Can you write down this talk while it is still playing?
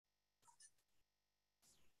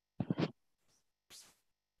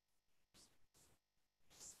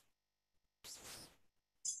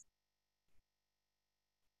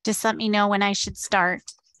Just let me know when I should start.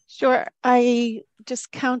 Sure. I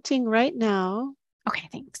just counting right now. Okay,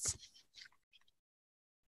 thanks.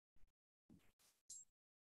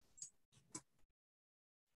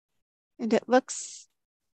 And it looks,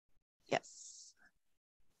 yes.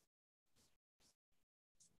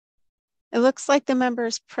 It looks like the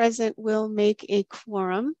members present will make a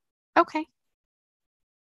quorum. Okay.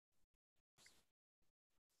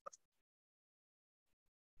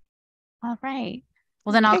 All right.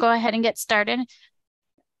 Well, then I'll go ahead and get started.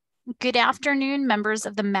 Good afternoon, members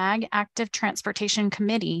of the MAG Active Transportation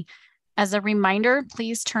Committee. As a reminder,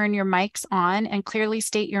 please turn your mics on and clearly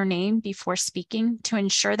state your name before speaking to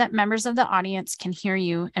ensure that members of the audience can hear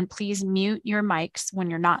you, and please mute your mics when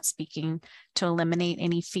you're not speaking to eliminate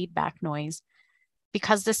any feedback noise.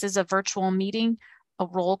 Because this is a virtual meeting, a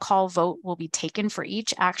roll call vote will be taken for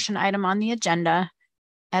each action item on the agenda.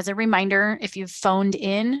 As a reminder, if you've phoned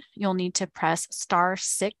in, you'll need to press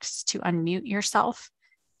 *6 to unmute yourself.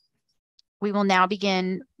 We will now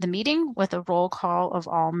begin the meeting with a roll call of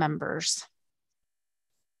all members.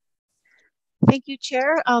 Thank you,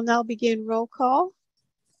 Chair. I'll now begin roll call.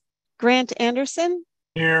 Grant Anderson.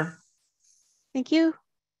 Here. Thank you.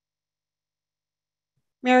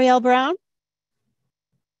 Marielle Brown.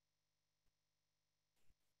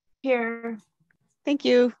 Here. Thank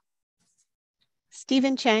you.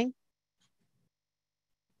 Stephen Chang.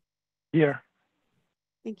 Here.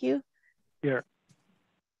 Thank you. Here.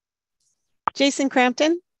 Jason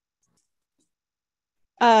Crampton.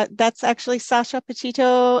 That's actually Sasha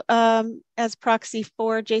Petito as proxy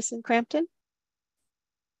for Jason Crampton.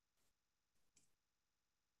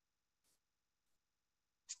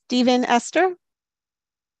 Stephen Esther.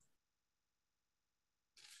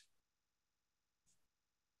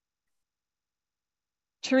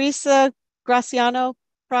 Teresa Graciano,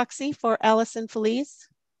 proxy for Allison Feliz.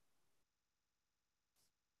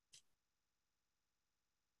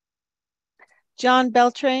 John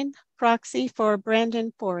Beltrain, proxy for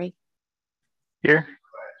Brandon Forey. Here.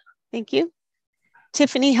 Thank you.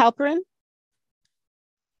 Tiffany Halperin.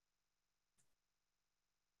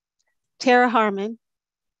 Tara Harmon.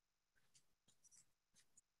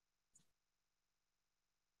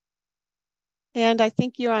 And I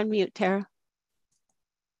think you're on mute, Tara.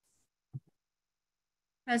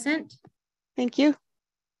 Present. Thank you.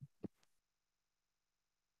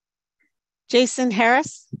 Jason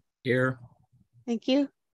Harris. Here. Thank you.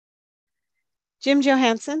 Jim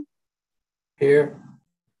Johansson. Here.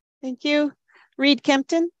 Thank you. Reed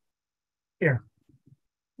Kempton. Here.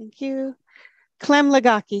 Thank you. Clem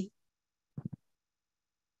Legaki.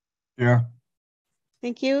 Here.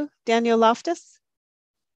 Thank you. Daniel Loftus.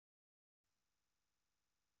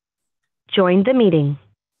 Join the meeting.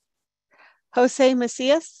 Jose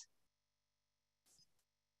Macias.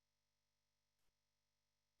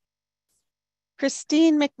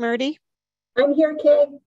 Christine McMurdy. I'm here, Kay.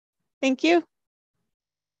 Thank you.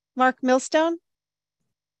 Mark Millstone.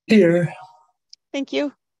 Here. Thank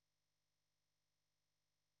you.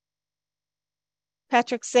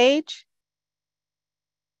 Patrick Sage.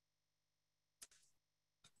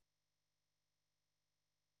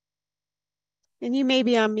 And you may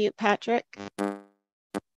be on mute, Patrick.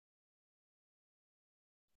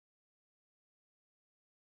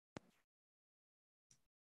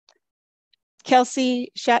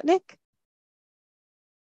 Kelsey Shatnick.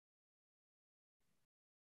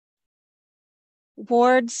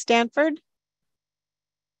 Ward Stanford.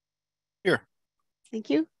 Here.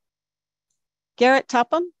 Thank you. Garrett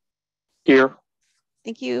Topham. Here.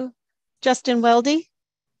 Thank you. Justin Weldy.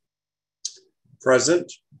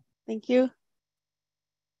 Present. Thank you.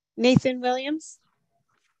 Nathan Williams.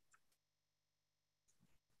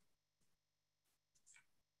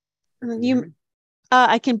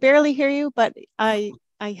 I can barely hear you, but I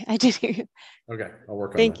did hear you. Okay, I'll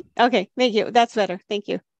work on that. Okay, thank you. That's better. Thank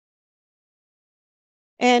you.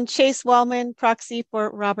 And Chase Wallman, proxy for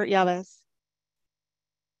Robert Yavez.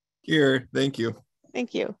 Here, thank you.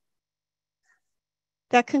 Thank you.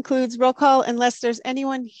 That concludes roll call, unless there's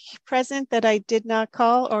anyone present that I did not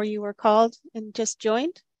call or you were called and just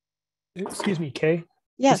joined. Excuse me, Kay.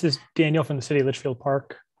 Yes. This is Daniel from the city of Litchfield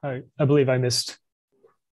Park. I believe I missed.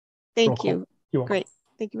 Thank you. Great.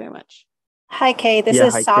 Thank you very much. Hi, Kay. This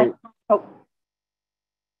is Sasha. Oh.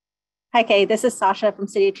 Hi, Kay. This is Sasha from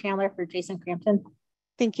City of Chandler for Jason Crampton.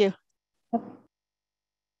 Thank you.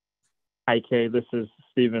 Hi, Kay. This is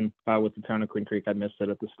Stephen with the town of Queen Creek. I missed it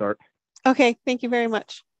at the start. Okay. Thank you very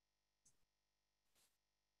much.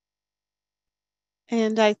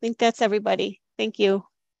 And I think that's everybody. Thank you.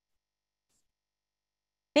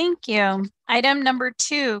 Thank you. Item number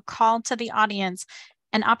 2, call to the audience.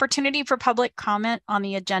 An opportunity for public comment on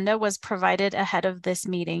the agenda was provided ahead of this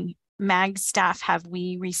meeting. MAG staff, have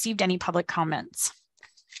we received any public comments?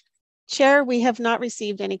 Chair, we have not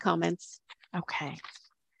received any comments. Okay.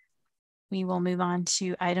 We will move on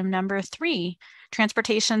to item number 3,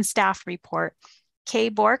 transportation staff report. Kay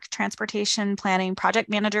Bork, Transportation Planning Project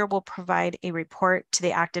Manager, will provide a report to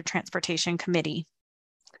the Active Transportation Committee.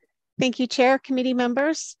 Thank you, Chair, committee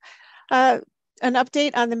members. An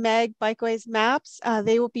update on the MAG bikeways maps.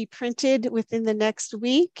 They will be printed within the next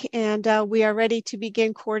week, and we are ready to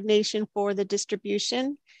begin coordination for the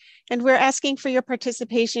distribution. And we're asking for your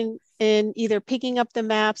participation in either picking up the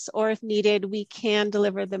maps, or if needed, we can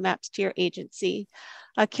deliver the maps to your agency.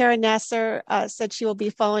 Karen Nasser said she will be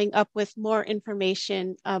following up with more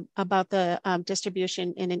information about the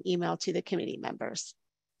distribution in an email to the committee members.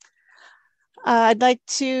 I'd like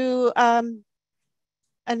to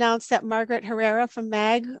announce that Margaret Herrera from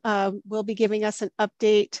MAG will be giving us an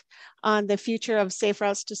update on the future of Safe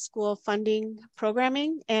Routes to School funding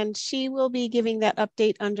programming, and she will be giving that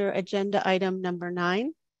update under agenda item number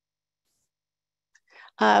 9.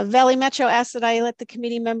 Valley Metro asked that I let the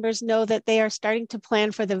committee members know that they are starting to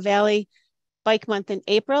plan for the Valley Bike Month in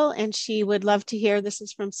April, and she would love to hear, this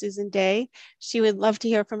is from Susan Day, she would love to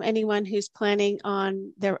hear from anyone who's planning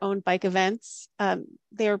on their own bike events.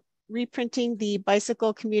 They're reprinting the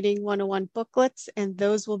Bicycle Commuting 101 booklets, and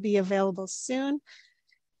those will be available soon.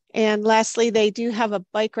 And lastly, they do have a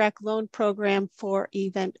bike rack loan program for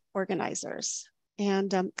event organizers.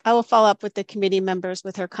 And I will follow up with the committee members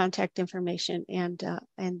with her contact information and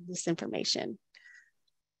this information.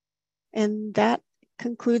 And that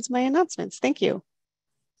concludes my announcements. Thank you.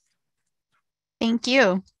 Thank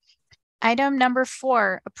you. Item number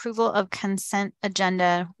 4, approval of consent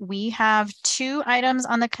agenda. We have 2 items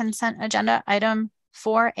on the consent agenda. Item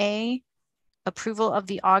 4A, approval of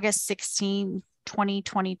the August 16,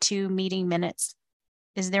 2022 meeting minutes.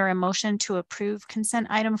 Is there a motion to approve consent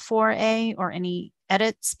item 4A or any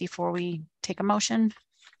edits before we take a motion?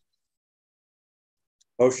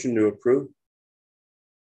 Motion to approve.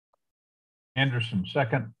 Anderson,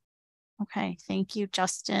 second. Okay, thank you,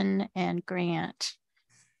 Justin and Grant.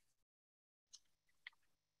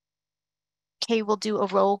 Okay, we'll do a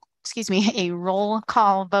roll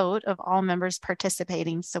call vote of all members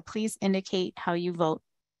participating. So please indicate how you vote.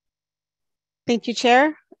 Thank you,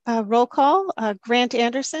 Chair. Roll call, Grant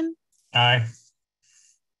Anderson. Aye.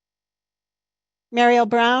 Mariel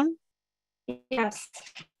Brown. Yes.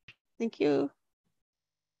 Thank you.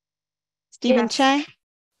 Stephen Yes. Chang.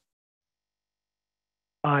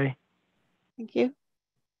 Aye. Thank you.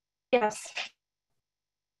 Yes.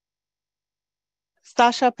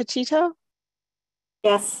 Sasha Pachito.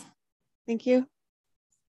 Yes. Thank you.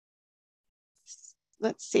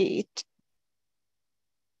 Let's see.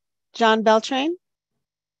 John Beltrain.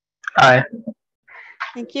 Aye.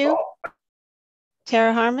 Thank you.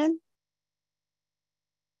 Tara Harmon.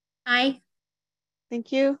 Aye.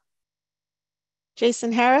 Thank you.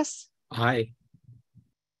 Jason Harris. Aye.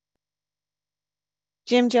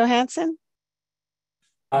 Jim Johansson.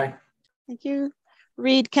 Aye. Thank you.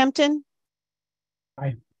 Reed Kempton.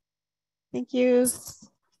 Aye. Thank you.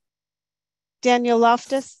 Daniel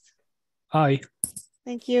Loftus. Aye.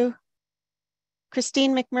 Thank you.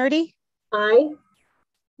 Christine McMurdy. Aye.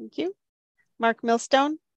 Thank you. Mark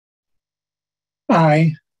Millstone.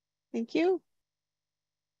 Aye. Thank you.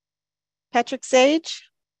 Patrick Sage.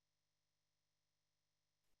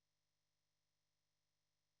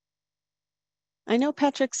 I know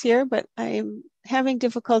Patrick's here, but I am having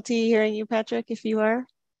difficulty hearing you, Patrick, if you are.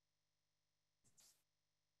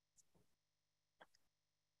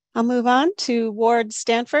 I'll move on to Ward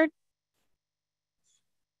Stanford.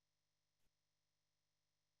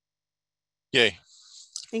 Yay.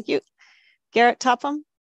 Thank you. Garrett Topham.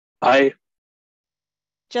 Aye.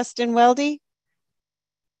 Justin Weldy.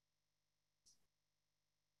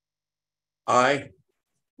 Aye.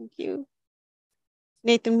 Thank you.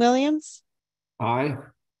 Nathan Williams. Aye.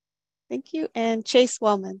 Thank you. And Chase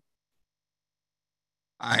Wellman.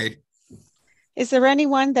 Aye. Is there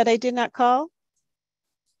anyone that I did not call?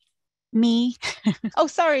 Me. Oh,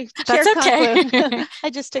 sorry. That's Chair okay. Conklin. I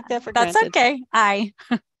just took that for That's granted. okay. Aye.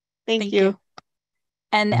 Thank you.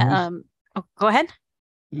 And oh, go ahead.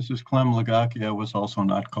 This is Clem Lagakia, was also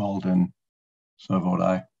not called, and so I vote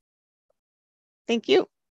aye. Thank you.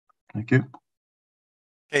 Thank you.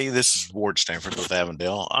 Hey, this is Ward Stanford with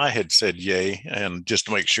Avondale. I had said yay, and just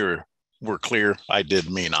to make sure we're clear, I did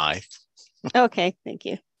mean aye. Okay, thank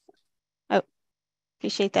you. Oh,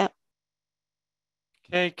 appreciate that.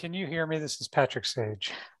 Okay, can you hear me? This is Patrick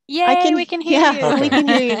Sage. Yay, we can hear you. We can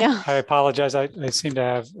hear you now. I apologize. I seem to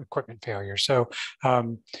have equipment failure. So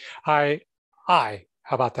how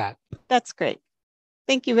about that? That's great.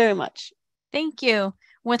 Thank you very much. Thank you.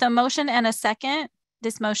 With a motion and a second,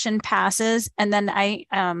 this motion passes. And then I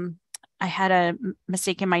had a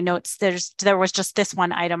mistake in my notes. There was just this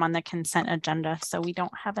one item on the consent agenda, so we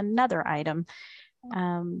don't have another item.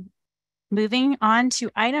 Moving on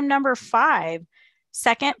to item number 5,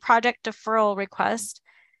 second project deferral request.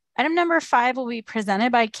 Item number 5 will be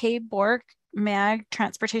presented by Kay Bork, MAG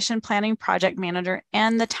Transportation Planning Project Manager,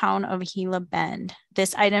 and the town of Gila Bend.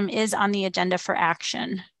 This item is on the agenda for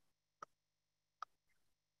action.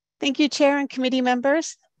 Thank you, Chair and committee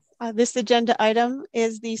members. This agenda item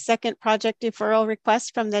is the second project deferral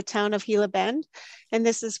request from the town of Gila Bend, and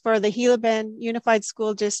this is for the Gila Bend Unified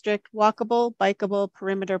School District Walkable, Bikeable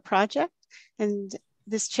Perimeter Project. And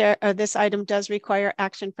this item does require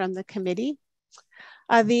action from the committee.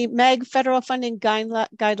 The MAG federal funding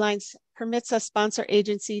guidelines permits a sponsor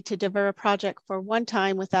agency to defer a project for one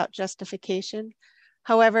time without justification.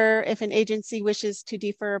 However, if an agency wishes to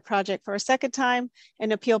defer a project for a second time,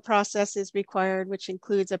 an appeal process is required, which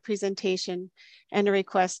includes a presentation and a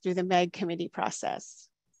request through the MAG committee process.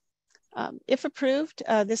 If approved,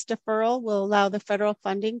 this deferral will allow the federal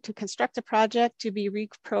funding to construct a project to be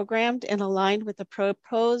reprogrammed and aligned with the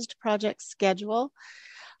proposed project schedule.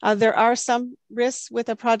 There are some risks with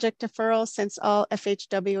a project deferral since all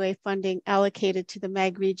FHWA funding allocated to the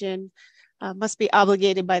MAG region must be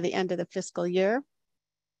obligated by the end of the fiscal year.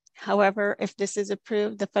 However, if this is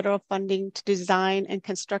approved, the federal funding to design and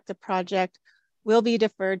construct the project will be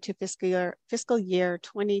deferred to fiscal year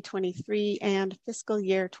 2023 and fiscal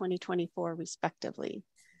year 2024, respectively.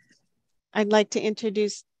 I'd like to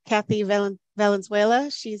introduce Kathy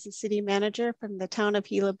Valenzuela. She's the city manager from the town of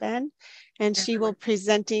Gila Bend, and she will be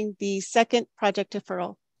presenting the second project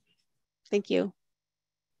deferral. Thank you.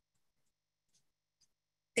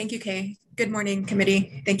 Thank you, Kay. Good morning,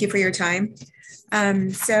 committee. Thank you for your time.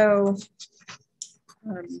 On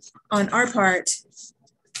our part,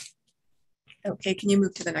 okay, can you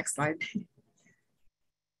move to the next slide?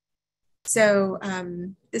 So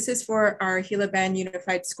this is for our Gila Bend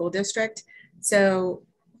Unified School District. So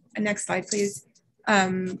next slide, please.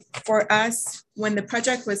 For us, when the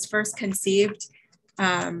project was first conceived,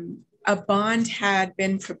 a bond had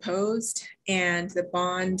been proposed and the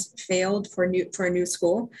bond failed for a new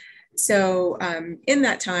school. So in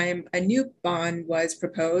that time, a new bond was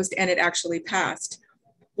proposed and it actually passed.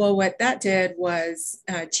 Well, what that did was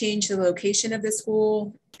change the location of the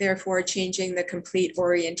school, therefore changing the complete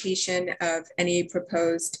orientation of any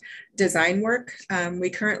proposed design work. We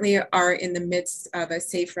currently are in the midst of a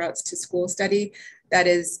safe routes to school study that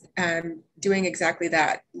is doing exactly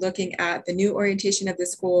that, looking at the new orientation of the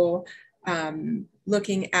school,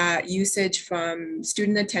 looking at usage from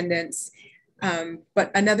student attendance.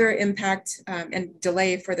 But another impact and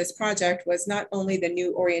delay for this project was not only the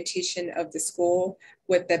new orientation of the school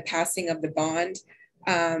with the passing of the bond,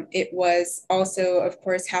 it was also, of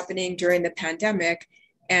course, happening during the pandemic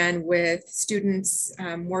and with students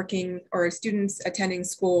working or students attending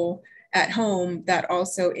school at home, that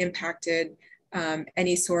also impacted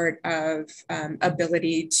any sort of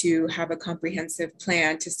ability to have a comprehensive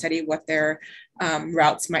plan to study what their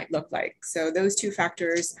routes might look like. So those two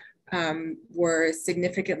factors were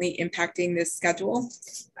significantly impacting this schedule,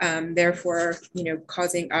 therefore,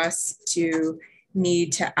 causing us to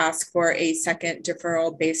need to ask for a second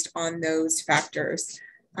deferral based on those factors.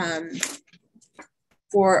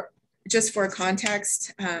 For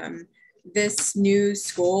context, this new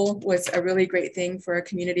school was a really great thing for a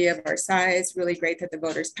community of our size, really great that the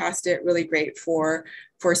voters passed it, really great for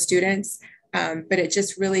students, but it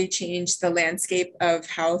just really changed the landscape of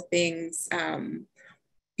how things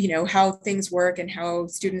how things work and how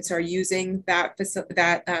students are using that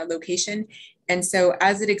location. And so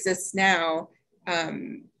as it exists now,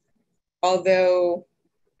 although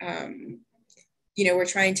we're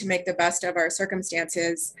trying to make the best of our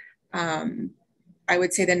circumstances, I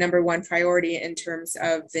would say the number one priority in terms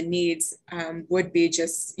of the needs would be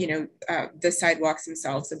just the sidewalks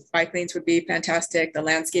themselves. The bike lanes would be fantastic, the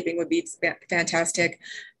landscaping would be fantastic,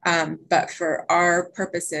 but for our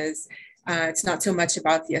purposes, it's not so much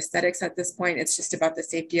about the aesthetics at this point, it's just about the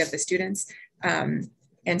safety of the students.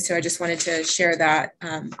 And so I just wanted to share that,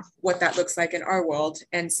 what that looks like in our world.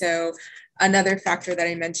 And so another factor that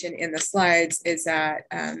I mentioned in the slides is that,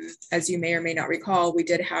 as you may or may not recall, we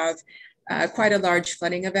did have quite a large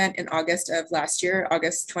flooding event in August of last year,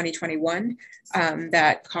 August 2021,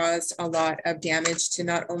 that caused a lot of damage to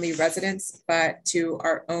not only residents, but to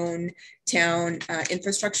our own town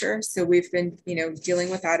infrastructure. So we've been, dealing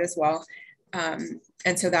with that as well.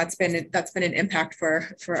 And so that's been an impact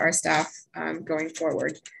for our staff going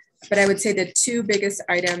forward. But I would say the two biggest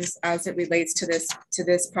items as it relates to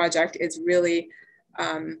this project is really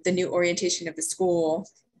the new orientation of the school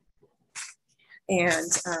and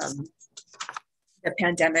the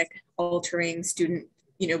pandemic altering student,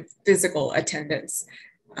 physical attendance.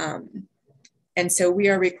 And so we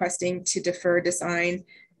are requesting to defer design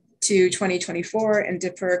to 2024 and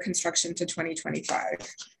defer construction to 2025.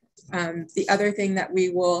 The other thing that we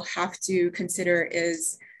will have to consider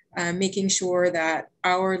is making sure that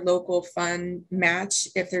our local fund match,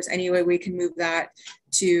 if there's any way we can move that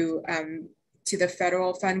to the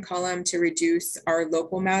federal fund column to reduce our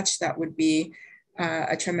local match, that would be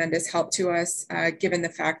a tremendous help to us, given the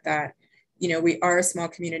fact that, we are a small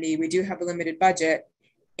community, we do have a limited budget.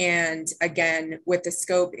 And again, with the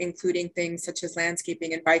scope, including things such as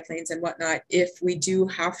landscaping and bike lanes and whatnot, if we do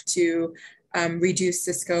have to reduce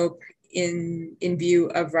the scope in view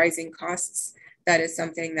of rising costs, that is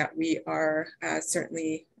something that we are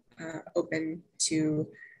certainly open to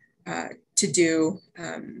do.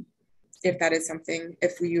 If that is something,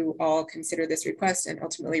 if you all consider this request and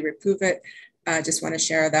ultimately approve it, just want to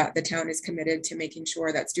share that the town is committed to making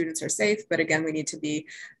sure that students are safe. But again, we need to be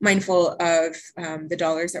mindful of the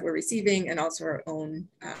dollars that we're receiving and also our own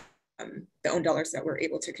the own dollars that we're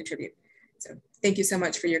able to contribute. So thank you so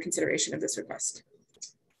much for your consideration of this request.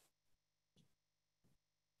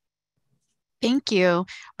 Thank you.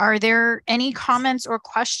 Are there any comments or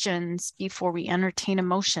questions before we entertain a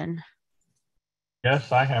motion?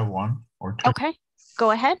 Yes, I have one or two. Okay,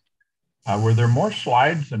 go ahead. Were there more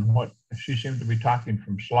slides than what she seemed to be talking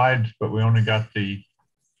from slides, but we only got the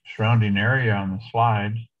surrounding area on the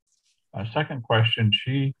slides? Second question,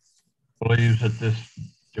 she believes that this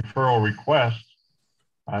deferral request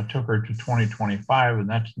took her to 2025, and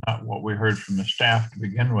that's not what we heard from the staff to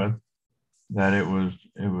begin with, that it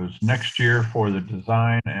was next year for the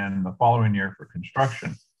design and the following year for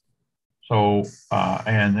construction. So,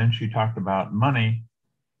 and then she talked about money.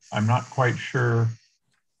 I'm not quite sure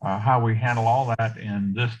how we handle all that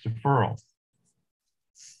in this deferral.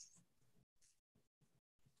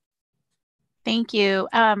 Thank you.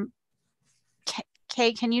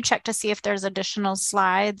 Kay, can you check to see if there's additional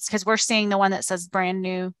slides? Because we're seeing the one that says brand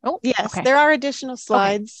new. Oh, yes, okay. There are additional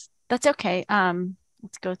slides. Okay. That's okay.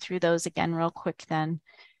 Let's go through those again real quick then.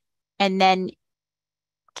 And then,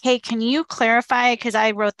 Kay, can you clarify? Because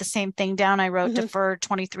I wrote the same thing down. I wrote defer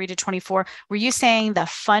 23 to 24. Were you saying the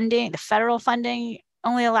funding, the federal funding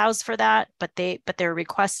only allows for that, but their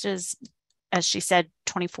request is, as she said,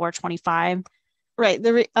 24, 25? Right.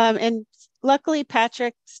 And luckily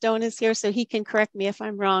Patrick Stone is here, so he can correct me if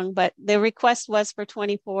I'm wrong, but the request was for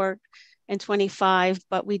 24 and 25,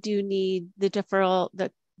 but we do need the deferral,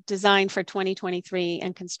 the design for 2023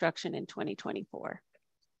 and construction in 2024.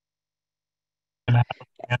 And how do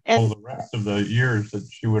we handle the rest of the years that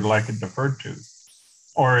she would like it deferred to?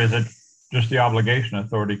 Or is it just the obligation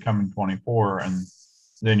authority coming 24 and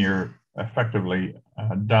then you're effectively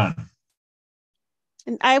done?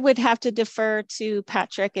 And I would have to defer to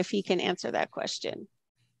Patrick if he can answer that question.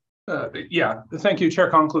 Yeah, thank you, Chair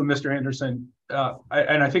Conklin, Mr. Anderson.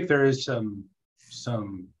 I think there is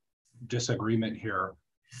some disagreement here.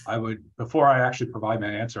 I would, before I actually provide my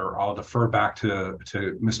answer, I'll defer back to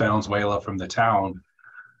Ms. Valenzuela from the town.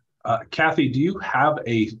 Kathy, do you have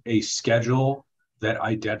a schedule that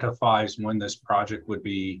identifies when this project would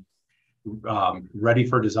be ready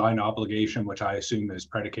for design obligation, which I assume is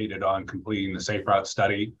predicated on completing the safe route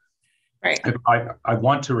study? Right. I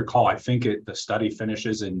want to recall, I think the study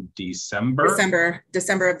finishes in December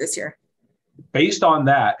of this year. Based on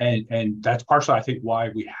that, and that's partially, I think, why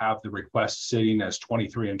we have the request sitting as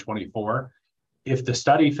 23 and 24. If the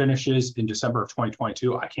study finishes in December of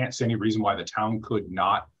 2022, I can't see any reason why the town could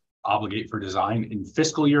not obligate for design in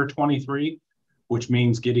fiscal year 23, which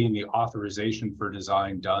means getting the authorization for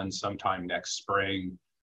design done sometime next spring,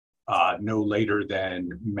 no later than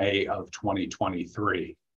May of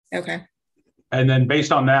 2023. Okay. And then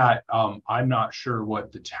based on that, I'm not sure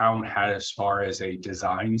what the town had as far as a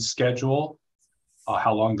design schedule,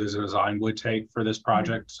 how long the design would take for this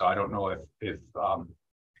project. So I don't know if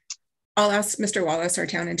I'll ask Mr. Wallace, our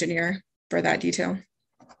town engineer, for that detail.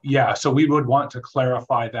 Yeah, so we would want to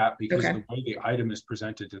clarify that because the way the item is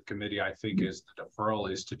presented to the committee, I think, is the deferral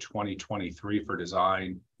is to 2023 for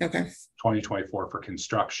design, 2024 for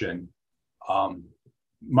construction.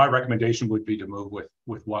 my recommendation would be to move with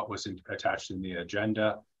what was attached in the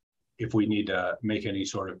agenda. If we need to make any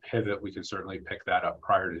sort of pivot, we can certainly pick that up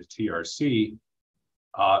prior to TRC.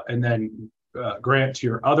 And then Grant, to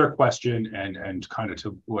your other question and kind of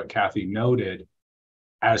to what Kathy noted,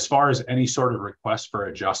 as far as any sort of request for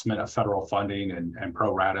adjustment of federal funding and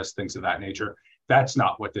pro ratas, things of that nature, that's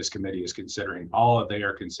not what this committee is considering. All they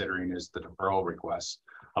are considering is the deferral requests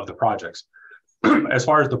of the projects. As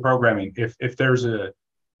far as the programming, if there's a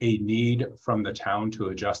need from the town to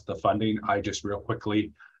adjust the funding, I just real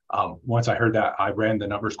quickly, once I heard that, I ran the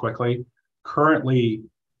numbers quickly. Currently,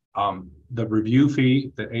 the review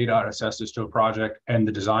fee that ADOT assesses to a project and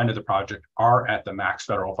the design of the project are at the max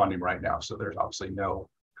federal funding right now. So there's obviously no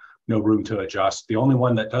room to adjust. The only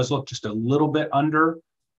one that does look just a little bit under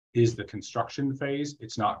is the construction phase.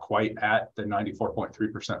 It's not quite at the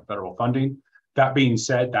 94.3% federal funding. That being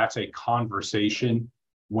said, that's a conversation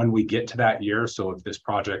when we get to that year. So if this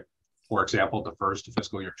project, for example, defers to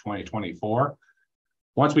fiscal year 2024,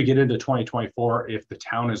 once we get into 2024, if the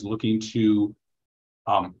town is looking to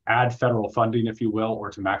add federal funding, if you will, or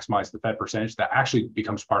to maximize the Fed percentage, that actually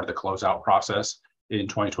becomes part of the closeout process in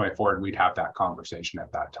 2024, and we'd have that conversation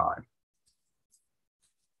at that time.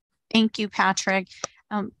 Thank you, Patrick.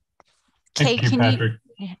 Kay,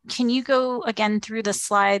 can you go again through the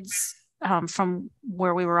slides from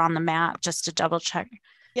where we were on the map, just to double check?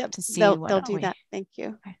 Yep, to see they'll do that. Thank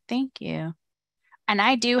you. Okay, thank you. And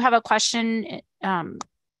I do have a question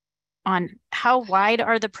on how wide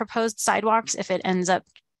are the proposed sidewalks if it ends up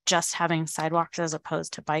just having sidewalks as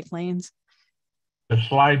opposed to bike lanes? The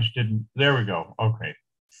slides didn't, there we go, okay.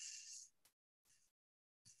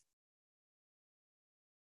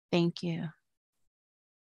 Thank you.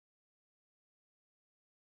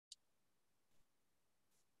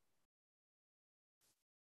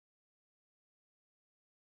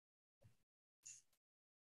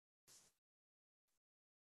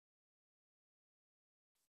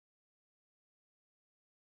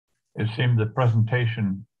 It seemed the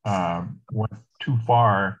presentation went too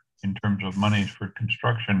far in terms of monies for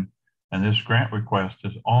construction, and this grant request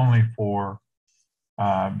is only for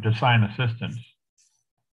design assistance.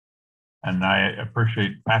 And I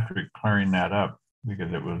appreciate Patrick clearing that up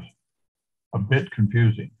because it was a bit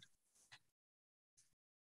confusing.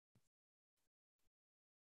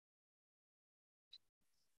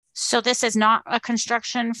 So this is not a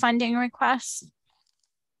construction funding request,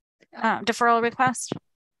 deferral request?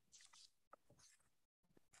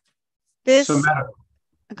 This, so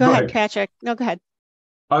go ahead, Patrick. No, go ahead.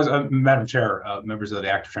 Madam Chair, members of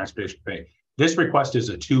the Active Transportation Committee, this request is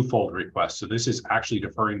a twofold request. So this is actually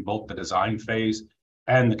deferring both the design phase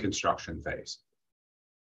and the construction phase.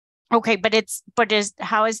 Okay,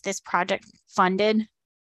 how is this project funded?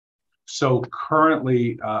 So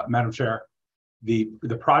currently, Madam Chair, the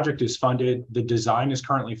project is funded. The design is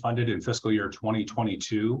currently funded in fiscal year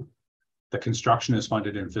 2022. The construction is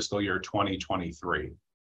funded in fiscal year 2023.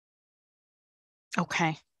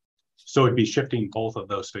 Okay. So it'd be shifting both of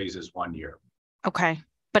those phases 1 year. Okay,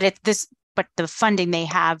 but the funding they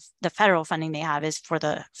have, the federal funding they have, is for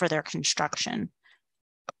their construction.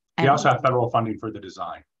 We also have federal funding for the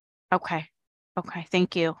design. Okay. Okay.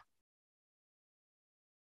 Thank you.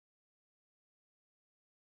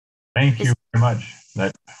 Thank you very much.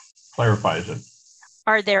 That clarifies it.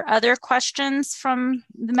 Are there other questions from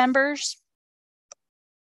the members?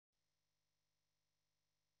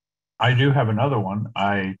 I do have another one.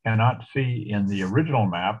 I cannot see in the original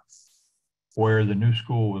map where the new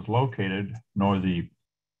school was located, nor the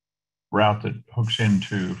route that hooks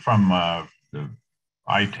into from the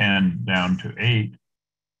I-10 down to 8.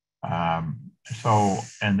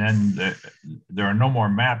 And then there are no more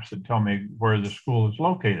maps that tell me where the school is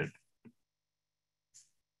located.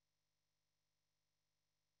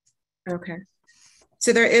 Okay.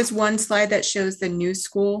 So there is one slide that shows the new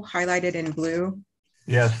school highlighted in blue.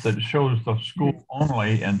 Yes, that shows the school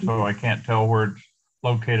only, and so I can't tell where it's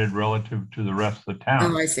located relative to the rest of the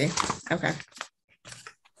town. Oh, I see. Okay.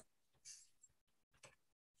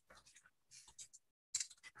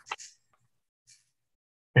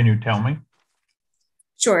 Can you tell me?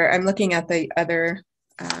 Sure. I'm looking at the other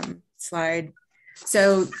slide.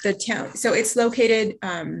 So the town, so it's located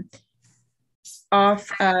off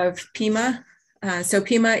of Pima. So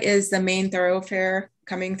Pima is the main thoroughfare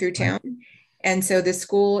coming through town. And so the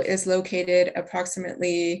school is located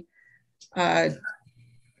approximately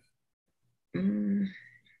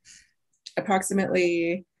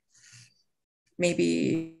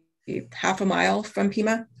maybe half a mile from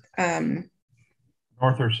Pima.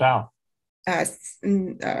 North or south?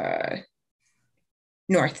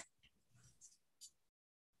 North.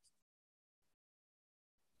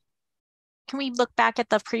 can we look back at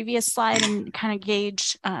the previous slide and kind of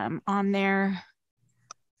gauge on there?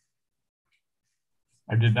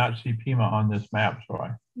 I did not see Pima on this map, so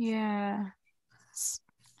Yeah, it's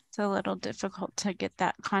a little difficult to get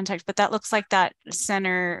that context, but that looks like that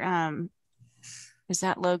center, is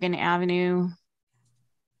that Logan Avenue?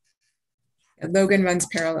 Logan runs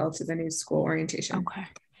parallel to the new school orientation. Okay.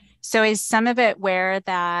 So is some of it where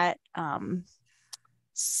that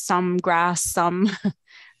some grass, some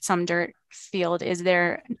dirt field is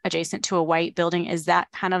there adjacent to a white building? Is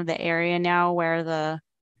that kind of the area now where the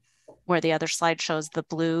other slide shows the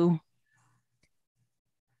blue,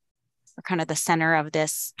 or kind of the center of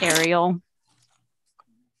this aerial?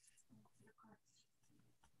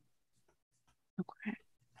 Okay.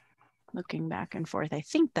 Looking back and forth, I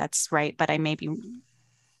think that's right, but I may be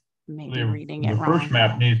reading it wrong. The first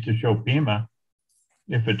map needs to show Pima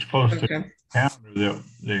if it's close to town or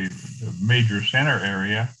the major center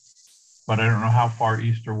area, but I don't know how far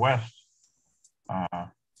east or west.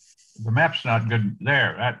 The map's not good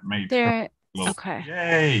there. That may there. Okay.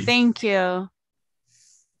 Yay! Thank you.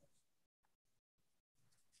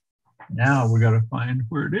 Now we got to find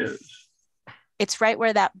where it is. It's right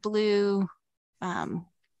where that blue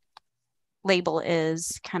label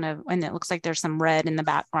is, kind of, and it looks like there's some red in the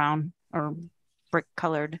background, or brick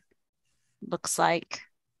colored, looks like.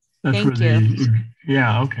 That's Thank you.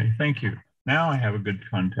 Yeah, okay, thank you. Now I have a good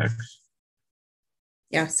context.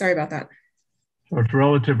 Yeah, sorry about that. So it's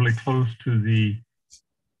relatively close to the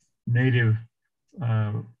native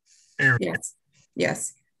area. Yes,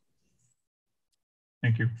 yes.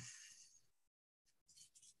 Thank you.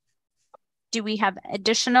 Do we have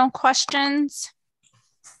additional questions?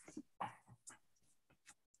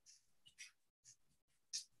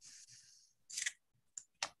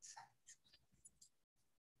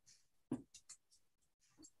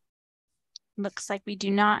 Looks like we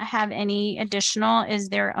do not have any additional. Is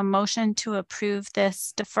there a motion to approve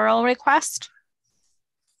this deferral request?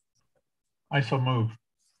 I so move.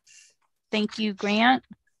 Thank you, Grant.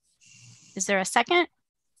 Is there a second?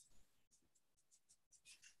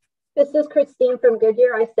 This is Christine from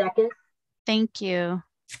Goodyear. I second. Thank you.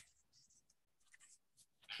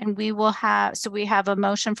 And we will have, so we have a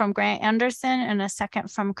motion from Grant Anderson and a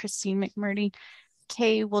second from Christine McMurdy.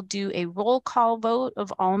 Kay will do a roll call vote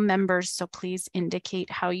of all members, so please indicate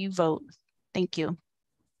how you vote. Thank you.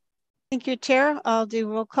 Thank you, Chair. I'll do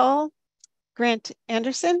roll call. Grant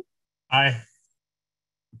Anderson. Aye.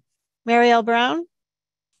 Marielle Brown.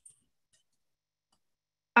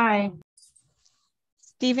 Aye.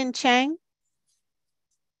 Stephen Chang.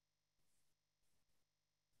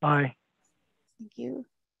 Aye. Thank you.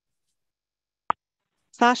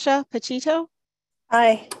 Sasha Pachito.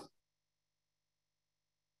 Aye.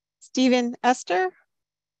 Stephen Esther.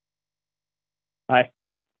 Aye.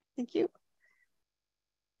 Thank you.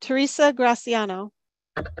 Teresa Graciano.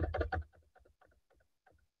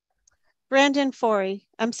 Brandon Forey.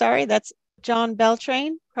 I'm sorry, that's John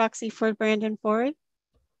Beltrain, proxy for Brandon Forey.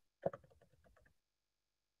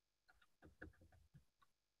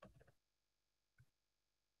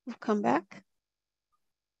 We'll come back.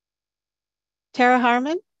 Tara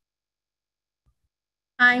Harmon.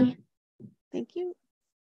 Aye. Thank you.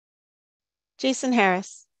 Jason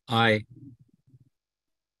Harris. Aye.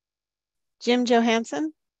 Jim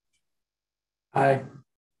Johansson. Aye.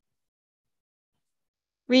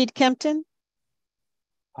 Reed Kempton.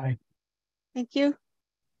 Aye. Thank you.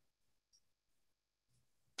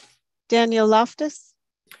 Daniel Loftus.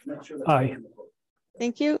 Aye.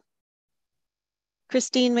 Thank you.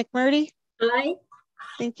 Christine McMurdy. Aye.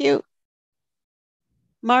 Thank you.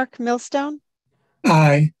 Mark Millstone.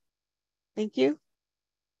 Aye. Thank you.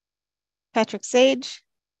 Patrick Sage.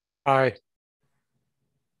 Aye.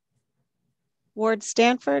 Ward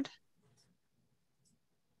Stanford.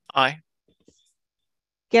 Aye.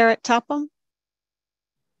 Garrett Topham.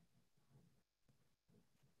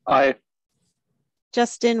 Aye.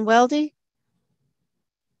 Justin Weldy.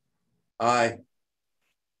 Aye.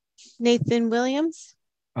 Nathan Williams.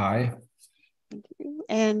 Aye. Thank you.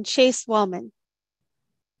 And Chase Wallman.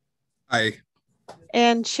 Aye.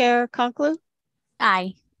 And Chair Conklu.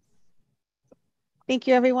 Aye. Thank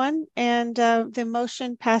you, everyone. And the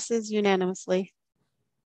motion passes unanimously.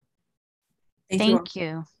 Thank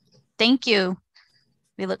you. Thank you.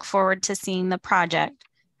 We look forward to seeing the project.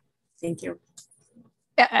 Thank you.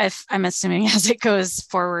 I'm assuming as it goes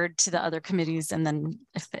forward to the other committees and then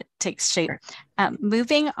if it takes shape.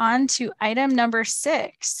 Moving on to item number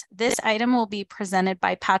 6. This item will be presented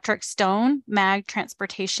by Patrick Stone, MAG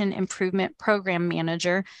Transportation Improvement Program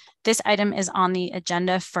Manager. This item is on the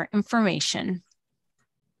agenda for information.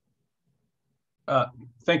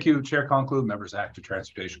 Thank you, Chair Conclu, members of the Active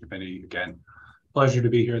Transportation Committee. Again, pleasure to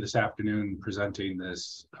be here this afternoon presenting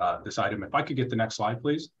this, this item. If I could get the next slide,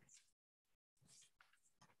 please.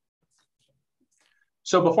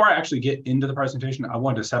 So before I actually get into the presentation, I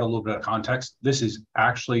wanted to set a little bit of context. This is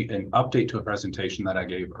actually an update to a presentation that I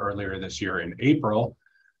gave earlier this year in April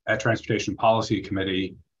at Transportation Policy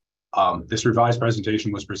Committee. This revised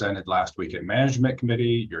presentation was presented last week at Management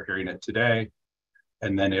Committee. You're hearing it today.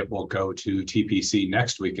 And then it will go to TPC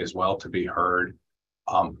next week as well to be heard.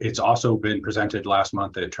 It's also been presented last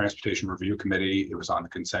month at Transportation Review Committee. It was on the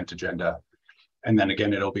consent agenda. And then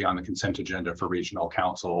again, it'll be on the consent agenda for Regional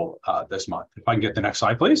Council this month. If I can get the next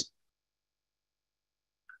slide, please.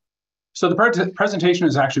 So the presentation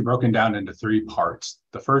is actually broken down into 3 parts.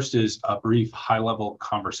 The first is a brief high-level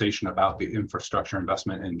conversation about the Infrastructure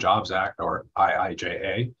Investment and Jobs Act, or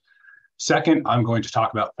IIJA. Second, I'm going to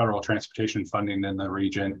talk about federal transportation funding in the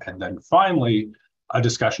region. And then finally, a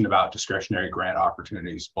discussion about discretionary grant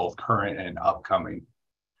opportunities, both current and upcoming.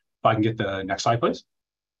 If I can get the next slide, please.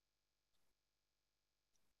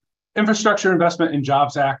 Infrastructure Investment and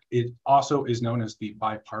Jobs Act, it also is known as the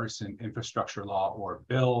Bipartisan Infrastructure Law or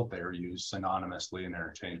Bill. They're used synonymously and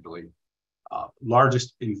interchangeably.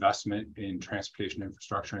 Largest investment in transportation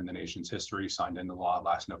infrastructure in the nation's history, signed into law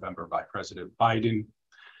last November by President Biden.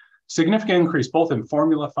 Significant increase both in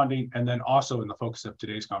formula funding and then also in the focus of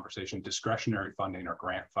today's conversation, discretionary funding or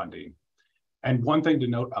grant funding. And one thing to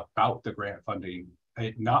note about the grant funding,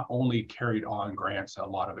 it not only carried on grants a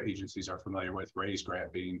lot of agencies are familiar with, RAISE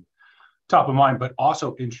grant being top of mind, but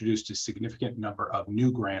also introduced a significant number of new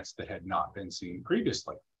grants that had not been seen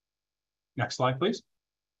previously. Next slide, please.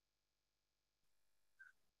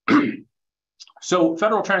 So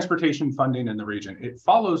federal transportation funding in the region, it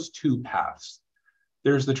follows 2 paths.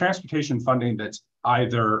 There's the transportation funding that's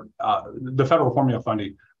either, the federal formula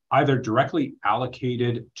funding, either directly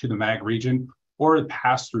allocated to the MAG region or the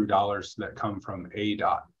pass-through dollars that come from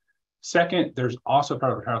ADOT. Second, there's also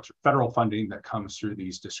federal funding that comes through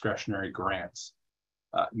these discretionary grants.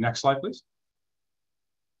 Next slide, please.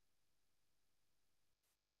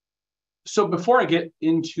 So before I get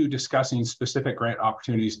into discussing specific grant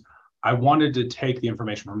opportunities, I wanted to take the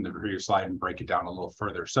information from the previous slide and break it down a little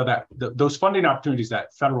further so that those funding opportunities,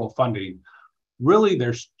 that federal funding, really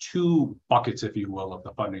there's 2 buckets, if you will, of the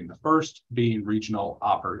funding. The first being regional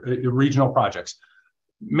projects.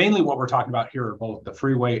 Mainly what we're talking about here are both the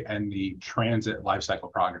freeway and the transit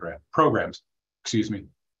lifecycle programs. Excuse me.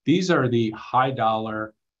 These are the high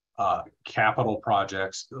dollar capital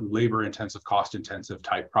projects, labor intensive, cost intensive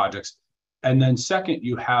type projects. And then second,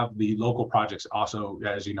 you have the local projects also,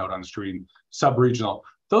 as you note on the screen, sub-regional.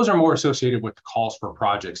 Those are more associated with the calls for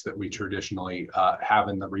projects that we traditionally have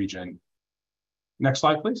in the region. Next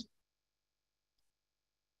slide, please.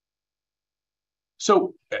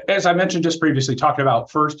 So as I mentioned just previously, talking about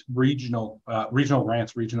first regional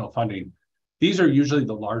grants, regional funding. These are usually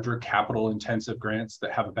the larger capital intensive grants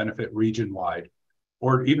that have a benefit region-wide,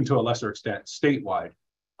 or even to a lesser extent, statewide.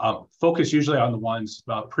 Focus usually on the ones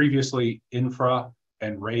previously infra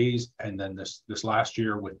and RAISE, and then this last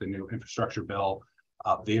year with the new infrastructure bill,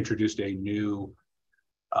 they introduced a new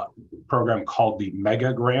program called the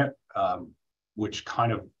Mega Grant, which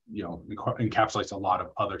kind of encapsulates a lot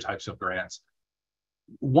of other types of grants.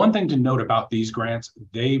 One thing to note about these grants,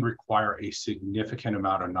 they require a significant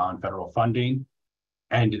amount of non-federal funding,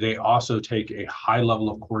 and they also take a high level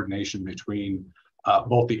of coordination between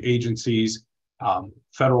both the agencies,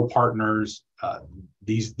 federal partners.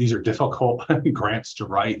 These are difficult grants to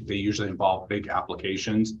write. They usually involve big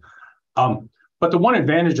applications. But the one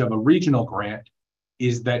advantage of a regional grant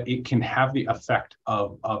is that it can have the effect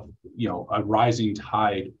of a rising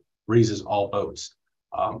tide raises all boats.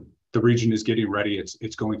 The region is getting ready.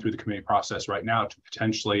 It's going through the committee process right now to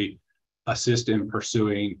potentially assist in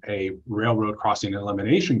pursuing a railroad crossing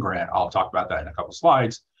elimination grant. I'll talk about that in a couple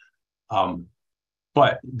slides.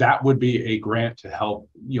 But that would be a grant to help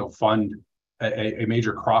fund a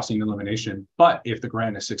major crossing elimination. But if the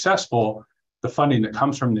grant is successful, the funding that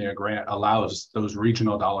comes from the grant allows those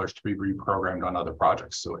regional dollars to be reprogrammed on other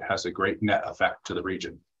projects. So it has a great net effect to the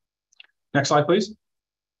region. Next slide, please.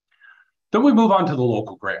 Then we move on to the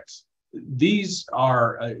local grants. These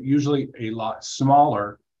are usually a lot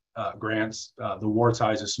smaller grants. The award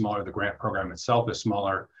size is smaller. The grant program itself is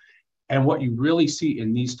smaller. And what you really see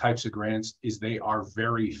in these types of grants is they are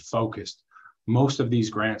very focused. Most of these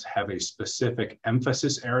grants have a specific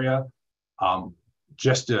emphasis area.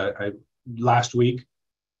 Last week,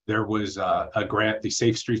 there was a grant, the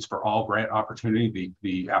Safe Streets for All grant opportunity.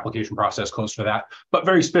 The application process closed for that, but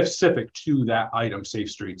very specific to that item, Safe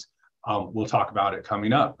Streets. We'll talk about it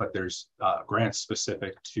coming up, but there's grants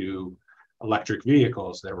specific to electric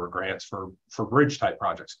vehicles. There were grants for bridge type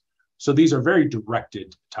projects. So these are very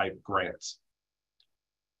directed type grants.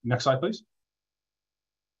 Next slide, please.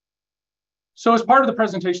 So as part of the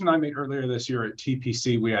presentation I made earlier this year at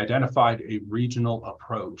TPC, we identified a regional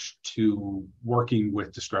approach to working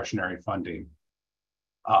with discretionary funding.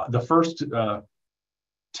 The first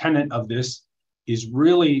tenet of this is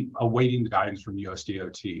really awaiting the guidance from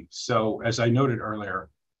USDOT. So as I noted earlier,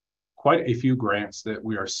 quite a few grants that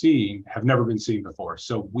we are seeing have never been seen before.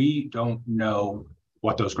 So we don't know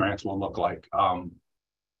what those grants will look like.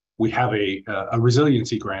 We have a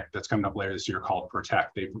resiliency grant that's coming up later this year called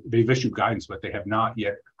Protect. They've issued guidance, but they have not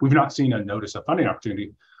yet, we've not seen a notice of funding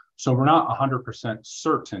opportunity. So we're not 100%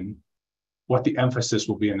 certain what the emphasis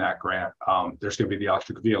will be in that grant. There's going to be the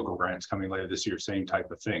electric vehicle grants coming later this year, same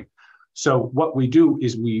type of thing. So what we do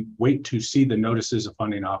is we wait to see the notices of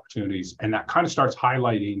funding opportunities, and that kind of starts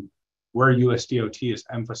highlighting where USDOT is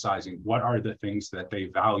emphasizing what are the things that they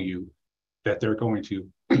value that they're going to,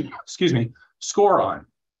 excuse me, score on.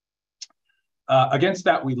 Against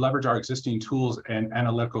that, we leverage our existing tools and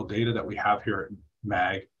analytical data that we have here at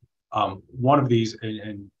MAG. One of these,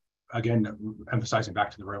 and again, emphasizing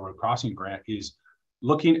back to the railroad crossing grant, is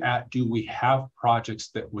looking at, do we have projects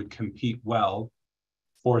that would compete well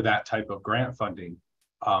for that type of grant funding?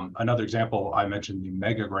 Another example, I mentioned the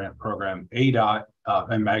mega grant program. ADOT,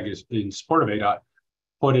 and MAG is in support of ADOT,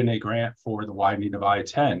 put in a grant for the widening of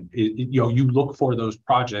I-10. You look for those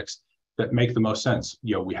projects that make the most sense.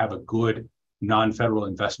 We have a good non-federal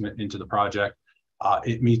investment into the project.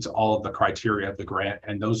 It meets all of the criteria of the grant,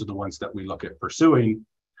 and those are the ones that we look at pursuing.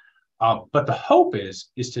 But the hope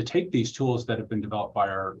is to take these tools that have been developed by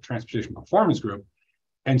our Transportation Performance Group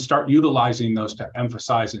and start utilizing those to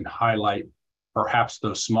emphasize and highlight perhaps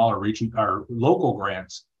those smaller region or local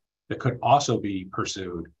grants that could also be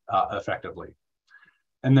pursued effectively.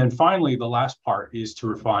 And then finally, the last part is to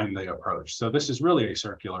refine the approach. So this is really a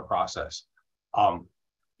circular process.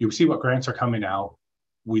 You see what grants are coming out.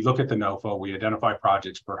 We look at the NOFO, we identify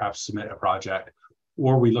projects, perhaps submit a project,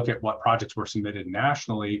 or we look at what projects were submitted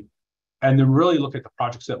nationally, and then really look at the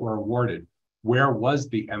projects that were awarded. Where was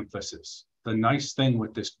the emphasis? The nice thing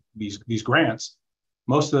with these grants,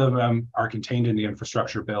 most of them are contained in the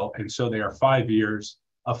infrastructure bill, and so they are 5 years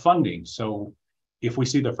of funding. So if we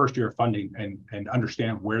see the first year of funding and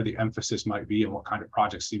understand where the emphasis might be and what kind of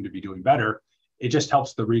projects seem to be doing better, it just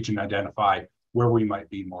helps the region identify where we might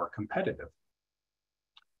be more competitive.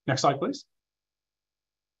 Next slide, please.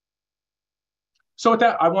 So with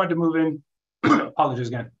that, I wanted to move in, apologies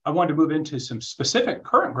again, I wanted to move into some specific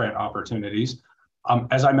current grant opportunities.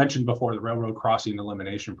 As I mentioned before, the Railroad Crossing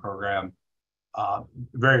Elimination Program,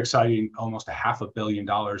 very exciting, almost $500 million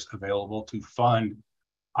available to fund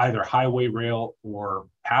either highway rail or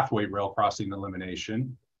pathway rail crossing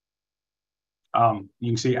elimination. You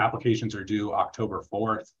can see applications are due October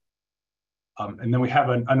 4th. And then we have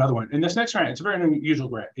another one. In this next grant, it's a very unusual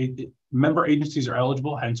grant. Member agencies are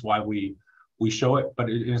eligible, hence why we show it,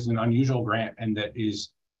 but it is an unusual grant, and that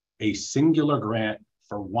is a singular grant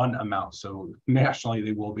for one amount. So nationally,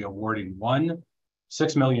 they will be awarding one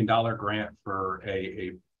 $6 million grant for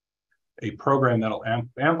a program that'll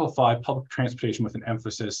amplify public transportation with an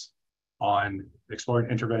emphasis on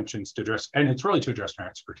exploring interventions to address, and it's really to address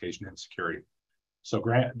transportation and security. So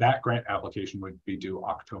that grant application would be due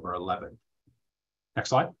October 11th. Next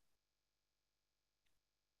slide.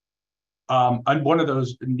 And one of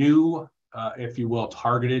those new, if you will,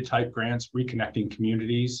 targeted type grants, reconnecting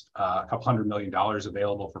communities, a couple $100 million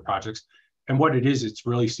available for projects. And what it is, it's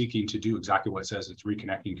really seeking to do exactly what it says. It's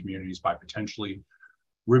reconnecting communities by potentially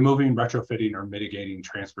removing, retrofitting, or mitigating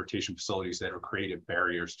transportation facilities that have created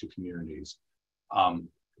barriers to communities.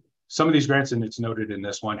 Some of these grants, and it's noted in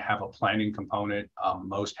this one, have a planning component.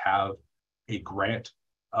 Most have a grant.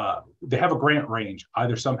 They have a grant range.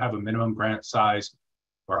 Either some have a minimum grant size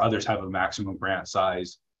or others have a maximum grant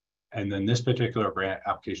size. And then this particular grant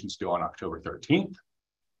application is due on October 13th.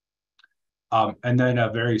 And then a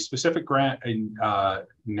very specific grant, a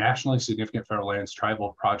nationally significant federal lands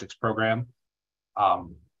tribal projects program.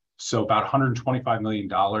 So about $125 million.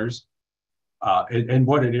 And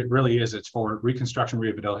what it really is, it's for reconstruction,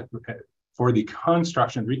 for the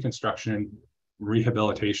construction, reconstruction,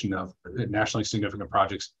 rehabilitation of nationally significant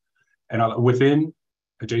projects, and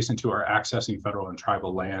adjacent to our accessing federal and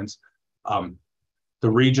tribal lands. The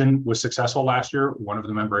region was successful last year. One of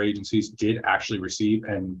the member agencies did actually receive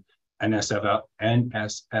an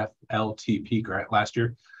NSFLTP grant last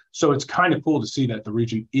year. So it's kind of cool to see that the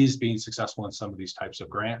region is being successful in some of these types of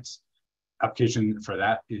grants. Application for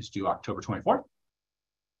that is due October 24th.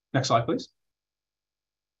 Next slide, please.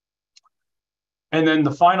 And then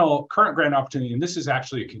the final current grant opportunity, and this is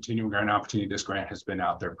actually a continuing grant opportunity. This grant has been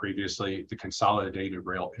out there previously, the Consolidated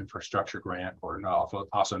Rail Infrastructure Grant, or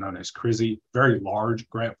also known as CRISI, very large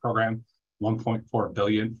grant program, $1.4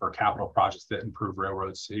 billion for capital projects that improve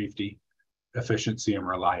railroad safety, efficiency, and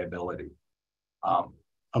reliability.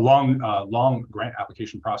 A long grant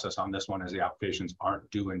application process on this one, as the applications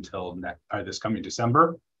aren't due until this coming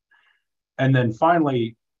December. And then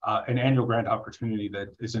finally, an annual grant opportunity that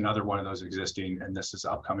is another one of those existing, and this is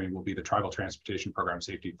upcoming, will be the Tribal Transportation Program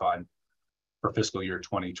Safety Fund for fiscal year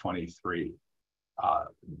 2023.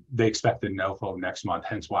 They expect the NOFO next month,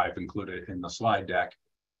 hence why I've included it in the slide deck,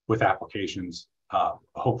 with applications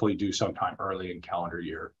hopefully due sometime early in calendar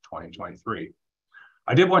year 2023.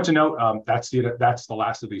 I did want to note that's the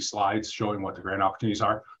last of these slides showing what the grant opportunities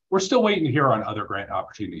are. We're still waiting to hear on other grant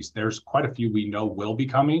opportunities. There's quite a few we know will be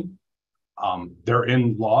coming. They're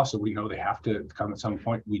in law, so we know they have to come at some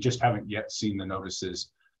point. We just haven't yet seen the notices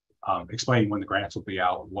explaining when the grants will be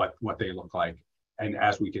out, what they look like. And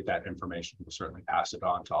as we get that information, we'll certainly pass it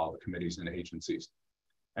on to all the committees and agencies.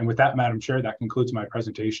 And with that, Madam Chair, that concludes my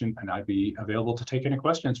presentation, and I'd be available to take any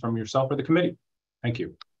questions from yourself or the committee. Thank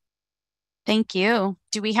you. Thank you.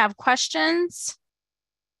 Do we have questions?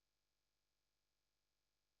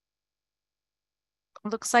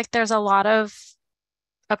 Looks like there's a lot of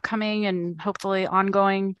upcoming and hopefully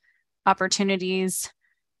ongoing opportunities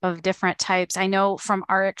of different types. I know from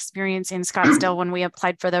our experience in Scottsdale, when we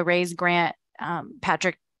applied for the RAISE grant,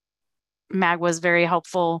 Patrick Mag was very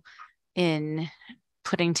helpful in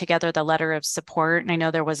putting together the letter of support. And I know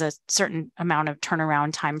there was a certain amount of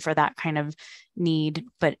turnaround time for that kind of need,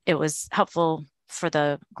 but it was helpful for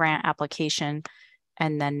the grant application.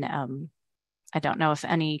 And then I don't know if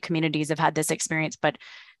any communities have had this experience, but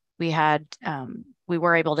we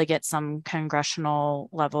were able to get some congressional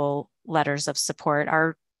level letters of support.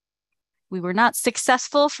 We were not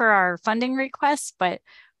successful for our funding requests, but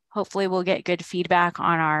hopefully we'll get good feedback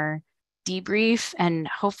on our debrief, and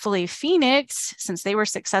hopefully Phoenix, since they were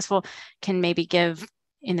successful, can maybe give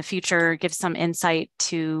some insight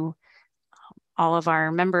to all of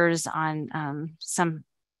our members on some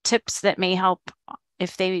tips that may help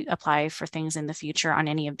if they apply for things in the future on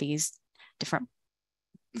any of these different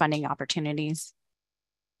funding opportunities.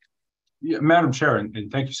 Yeah, Madam Chair,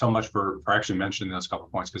 and thank you so much for actually mentioning those couple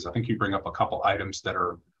of points, because I think you bring up a couple items that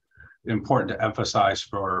are important to emphasize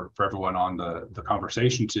for everyone on the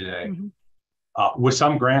conversation today. Mm-hmm. With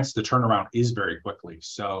some grants, the turnaround is very quickly.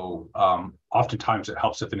 So oftentimes it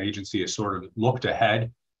helps if an agency is sort of looked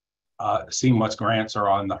ahead, seeing what grants are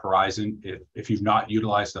on the horizon. If you've not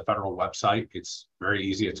utilized the federal website, it's very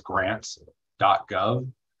easy. It's azmag.gov.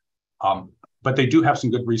 But they do have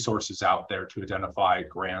some good resources out there to identify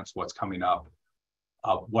grants, what's coming up,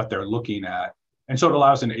 what they're looking at. And so it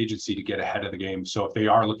allows an agency to get ahead of the game. So if they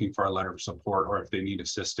are looking for a letter of support or if they need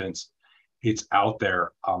assistance, it's out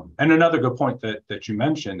there. And another good point that you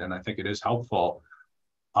mentioned, and I think it is helpful,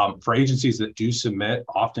 for agencies that do submit,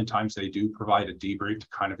 oftentimes they do provide a debrief to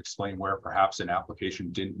kind of explain where perhaps an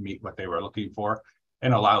application didn't meet what they were looking for,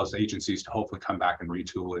 and allows agencies to hopefully come back and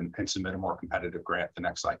retool and submit a more competitive grant the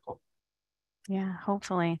next cycle. Yeah,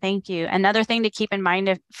 hopefully. Thank you. Another thing to keep in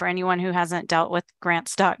mind for anyone who hasn't dealt with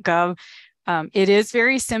grants.gov, it is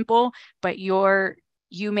very simple, but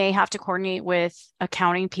you may have to coordinate with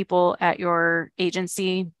accounting people at your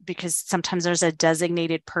agency, because sometimes there's a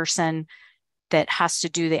designated person that has to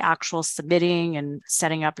do the actual submitting and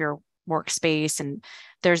setting up your workspace. And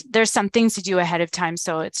there's some things to do ahead of time.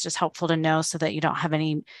 So it's just helpful to know so that you don't have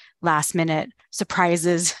any last minute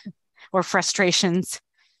surprises or frustrations.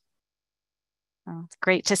 It's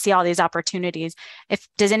great to see all these opportunities.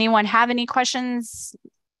 Does anyone have any questions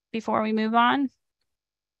before we move on?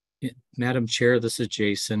 Yeah, Madam Chair, this is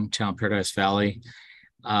Jason, Town Paradise Valley.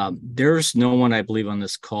 There's no one, I believe, on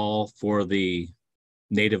this call for the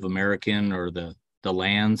Native American or the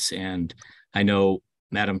lands. And I know,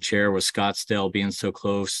 Madam Chair, with Scottsdale being so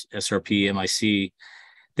close, SRP, MIC,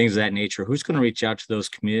 things of that nature, who's going to reach out to those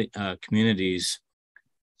communities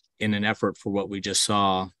in an effort for what we just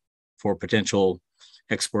saw for potential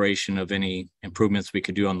exploration of any improvements we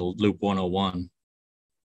could do on the Loop 101?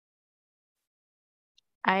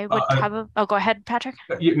 I would go ahead, Patrick.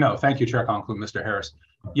 No, thank you, Chair Conklin, Mr. Harris.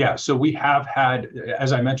 Yeah, so we have had,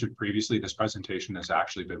 as I mentioned previously, this presentation has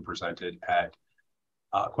actually been presented at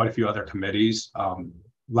quite a few other committees.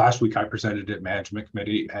 Last week I presented at Management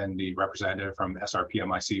Committee, and the representative from SRP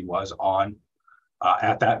MIC was on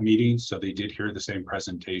at that meeting, so they did hear the same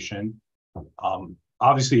presentation.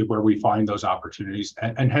 Obviously, where we find those opportunities,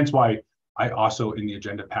 and hence why I also, in the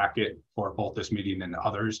agenda packet for both this meeting and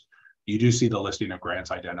others, you do see the listing of grants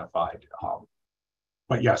identified.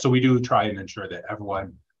 But yeah, so we do try and ensure that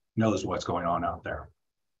everyone knows what's going on out there.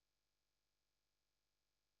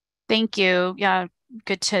 Thank you. Yeah,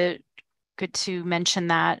 good to mention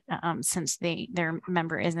that since their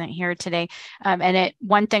member isn't here today. And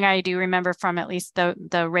one thing I do remember from at least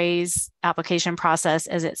the RAISE application process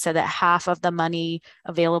is it said that half of the money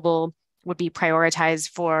available would be prioritized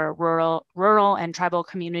for rural and tribal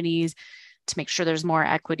communities to make sure there's more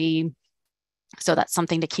equity. So that's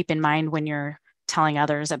something to keep in mind when you're telling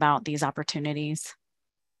others about these opportunities.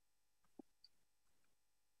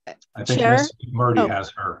 I think Ms. Murdy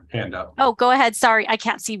has her hand up. Oh, go ahead. Sorry, I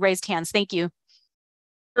can't see raised hands. Thank you.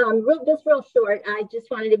 Just real short, I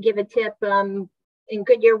just wanted to give a tip. In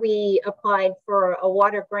Goodyear, we applied for a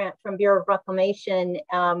water grant from Bureau of Reclamation.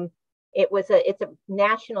 It's a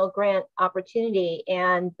national grant opportunity,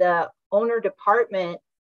 and the owner department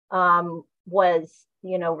was,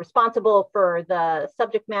 responsible for the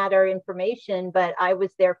subject matter information, but I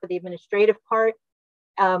was there for the administrative part.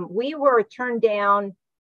 We were turned down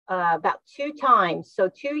about 2 times, so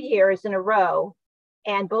 2 years in a row.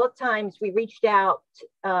 And both times we reached out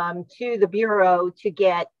to the Bureau to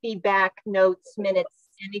get feedback, notes, minutes,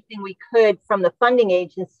 anything we could from the funding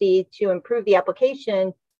agency to improve the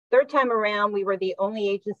application. 3rd time around, we were the only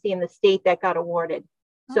agency in the state that got awarded.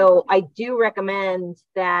 So I do recommend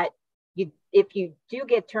that if you do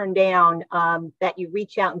get turned down, that you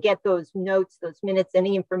reach out and get those notes, those minutes,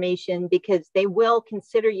 any information, because they will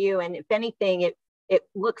consider you. And if anything, it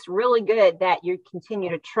looks really good that you continue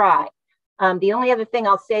to try. The only other thing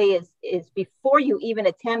I'll say is before you even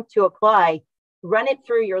attempt to apply, run it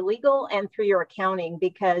through your legal and through your accounting,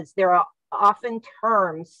 because there are often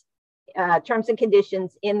terms and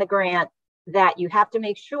conditions in the grant that you have to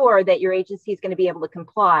make sure that your agency is going to be able to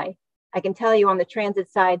comply. I can tell you on the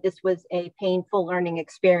transit side, this was a painful learning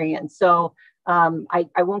experience. So I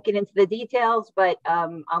won't get into the details, but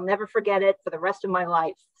I'll never forget it for the rest of my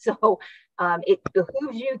life. So it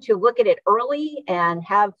behooves you to look at it early and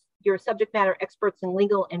have your subject matter experts in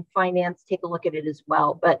legal and finance take a look at it as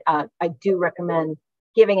well. But I do recommend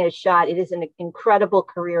giving it a shot. It is an incredible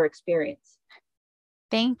career experience.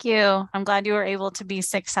 Thank you. I'm glad you were able to be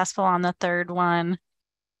successful on the 3rd one.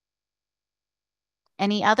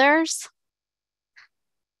 Any others?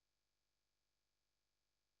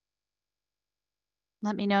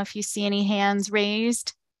 Let me know if you see any hands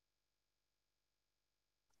raised.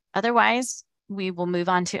 Otherwise, we will move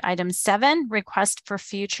on to item 7, request for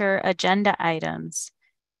future agenda items.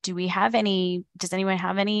 Do we have any? Does anyone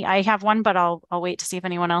have any? I have one, but I'll wait to see if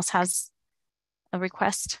anyone else has a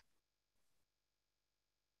request.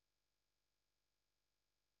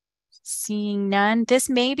 Seeing none. This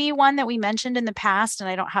may be one that we mentioned in the past, and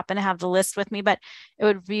I don't happen to have the list with me, but it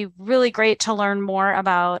would be really great to learn more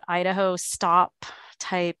about Idaho stop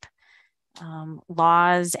type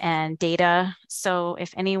laws and data. So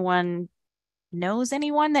if anyone knows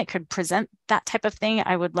anyone that could present that type of thing,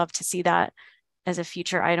 I would love to see that as a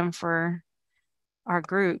future item for our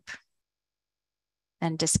group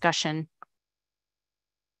and discussion.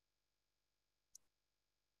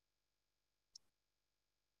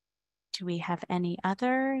 Do we have any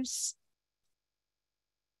others?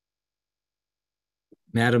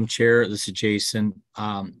 Madam Chair, this is Jason.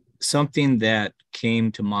 Something that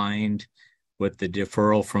came to mind with the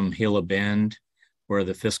deferral from Gila Bend, where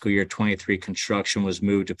the fiscal year 23 construction was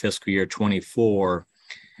moved to fiscal year 24,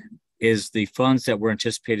 is the funds that were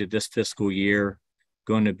anticipated this fiscal year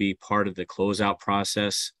going to be part of the closeout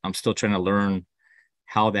process? I'm still trying to learn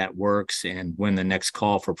how that works and when the next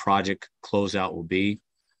call for project closeout will be.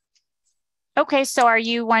 Okay, so are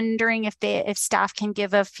you wondering if staff can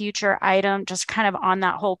give a future item just kind of on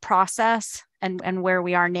that whole process and where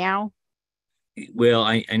we are now? Well,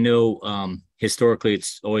 I know historically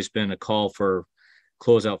it's always been a call for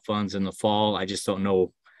closeout funds in the fall. I just don't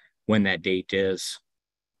know when that date is.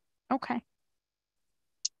 Okay.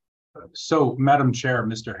 So, Madam Chair,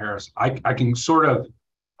 Mr. Harris, I can sort of,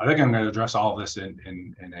 I think I'm going to address all of this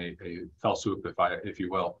in a fell swoop, if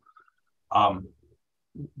you will.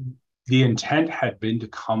 The intent had been to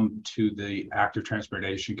come to the Active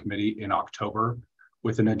Transportation Committee in October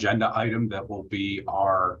with an agenda item that will be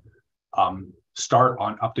our start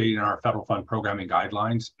on updating our federal fund programming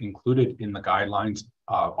guidelines. Included in the guidelines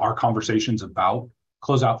are conversations about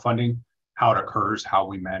closeout funding, how it occurs, how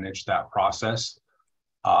we manage that process.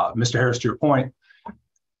 Mr. Harris, to your point,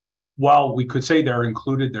 while we could say they're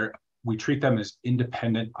included there, we treat them as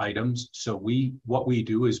independent items. So what we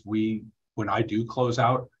do is when I do close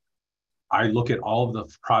out, I look at all of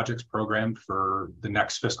the projects programmed for the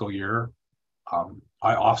next fiscal year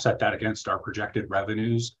I offset that against our projected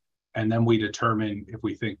revenues, and then we determine if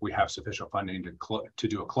we think we have sufficient funding to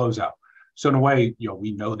do a closeout. So in a way,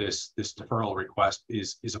 we know this deferral request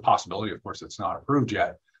is a possibility. Of course, it's not approved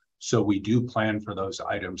yet. So we do plan for those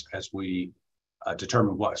items as we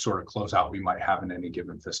determine what sort of closeout we might have in any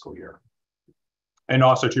given fiscal year. And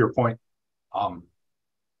also to your point,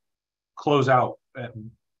 closeout,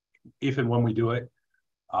 if and when we do it,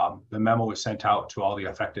 the memo is sent out to all the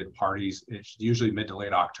affected parties. It's usually mid to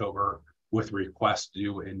late October with requests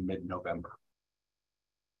due in mid-November.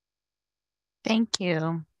 Thank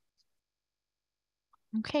you.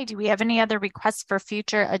 Okay, do we have any other requests for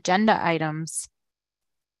future agenda items?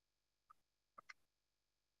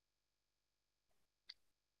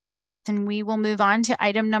 Then we will move on to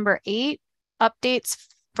item number 8, updates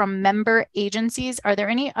from member agencies. Are there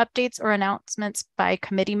any updates or announcements by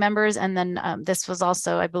committee members? And then this was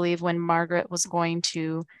also, I believe, when Margaret was going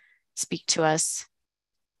to speak to us.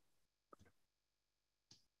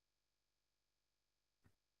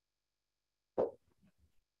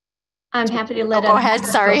 I'm happy to let go ahead.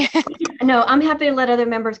 Sorry. No, I'm happy to let other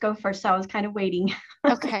members go first. So I was kind of waiting.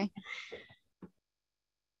 Okay.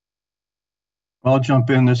 I'll jump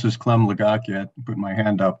in. This is Clem Lagakia. Put my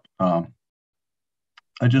hand up.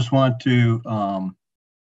 I just want to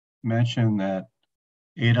mention that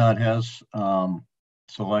ADOT has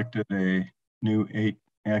selected a new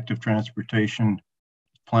active transportation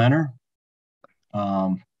planner.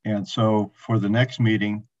 And so for the next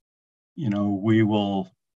meeting, we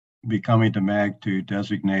will be coming to MAG to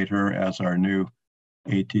designate her as our new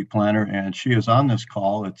AT planner. And she is on this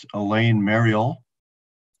call. It's Elaine Mariel.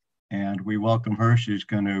 And we welcome her. She's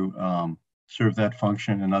going to serve that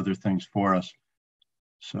function and other things for us.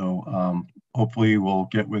 So hopefully we'll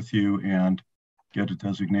get with you and get a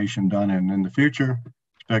designation done. And in the future,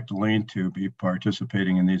 expect Elaine to be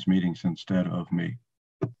participating in these meetings instead of me.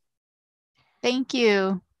 Thank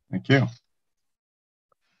you. Thank you.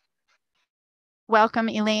 Welcome,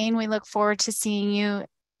 Elaine. We look forward to seeing you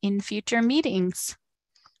in future meetings.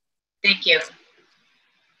 Thank you.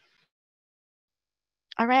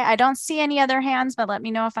 All right, I don't see any other hands, but let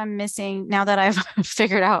me know if I'm missing now that I've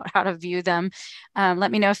figured out how to view them.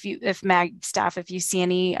 Let me know if MAG staff, if you see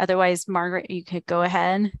any. Otherwise, Margaret, you could go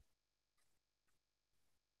ahead.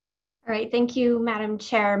 All right, thank you, Madam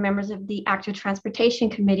Chair, members of the Active Transportation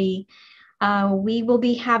Committee. We will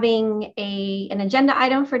be having an agenda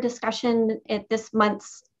item for discussion at this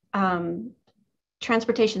month's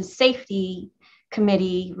Transportation Safety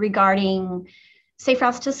Committee regarding Safe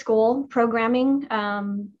Routes to School programming,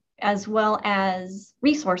 as well as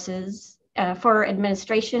resources for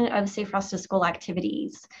administration of Safe Routes to School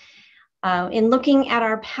activities. In looking at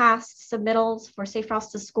our past submittals for Safe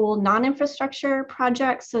Routes to School non-infrastructure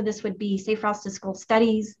projects, so this would be Safe Routes to School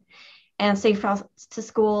studies and Safe Routes to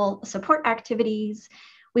School support activities,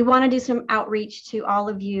 we want to do some outreach to all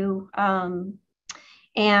of you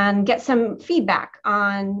and get some feedback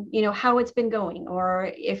on, how it's been going,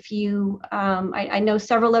 or if you, I know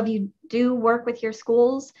several of you do work with your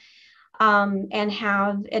schools and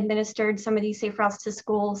have administered some of these Safe Routes to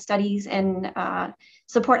School studies and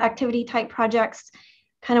support activity type projects.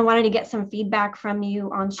 Kind of wanted to get some feedback from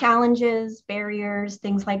you on challenges, barriers,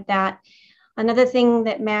 things like that. Another thing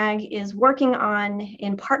that MAG is working on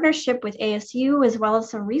in partnership with ASU, as well as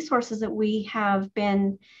some resources that we have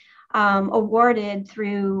been awarded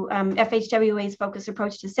through FHWA's focused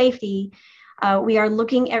approach to safety, we are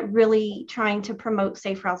looking at really trying to promote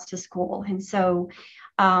Safe Routes to School. And so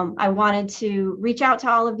I wanted to reach out to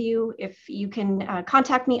all of you. If you can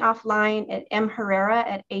contact me offline at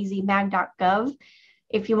mherrera@azmag.gov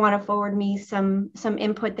if you want to forward me some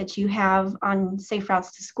input that you have on Safe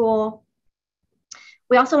Routes to School.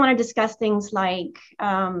 We also want to discuss things like,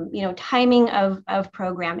 timing of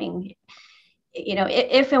programming.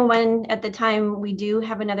 If and when at the time we do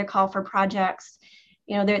have another call for projects,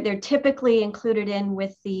 they're typically included in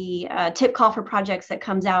with the tip call for projects that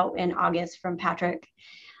comes out in August from Patrick.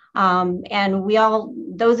 And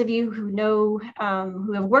those of you who know,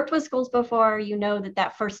 who have worked with schools before,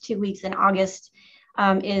 that first 2 weeks in August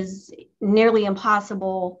is nearly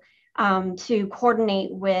impossible to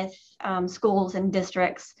coordinate with schools and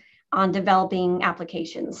districts on developing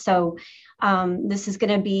applications. So this is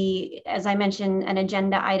going to be, as I mentioned, an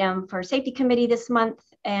agenda item for Safety Committee this month.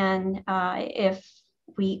 And if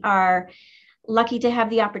we are lucky to have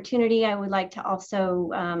the opportunity, I would like to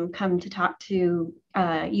also come to talk to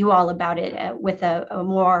you all about it with a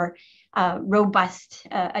more robust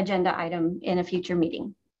agenda item in a future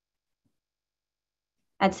meeting.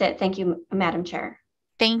 That's it. Thank you, Madam Chair.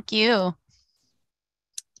 Thank you.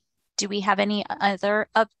 Do we have any other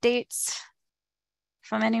updates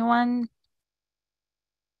from anyone?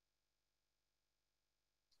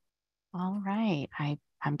 All right,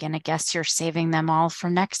 I'm gonna guess you're saving them all for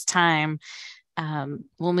next time.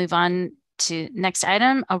 We'll move on to next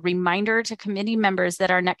item, a reminder to committee members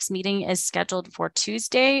that our next meeting is scheduled for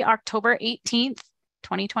Tuesday, October 18th,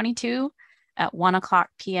 2022 at 1:00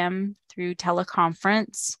 p.m. through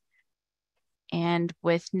teleconference. And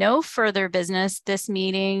with no further business, this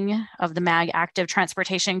meeting of the MAG Active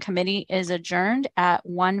Transportation Committee is adjourned at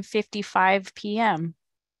 1:55 p.m.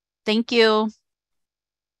 Thank you.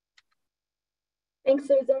 Thanks,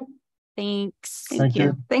 Susan. Thanks. Thank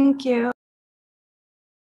you. Thank you.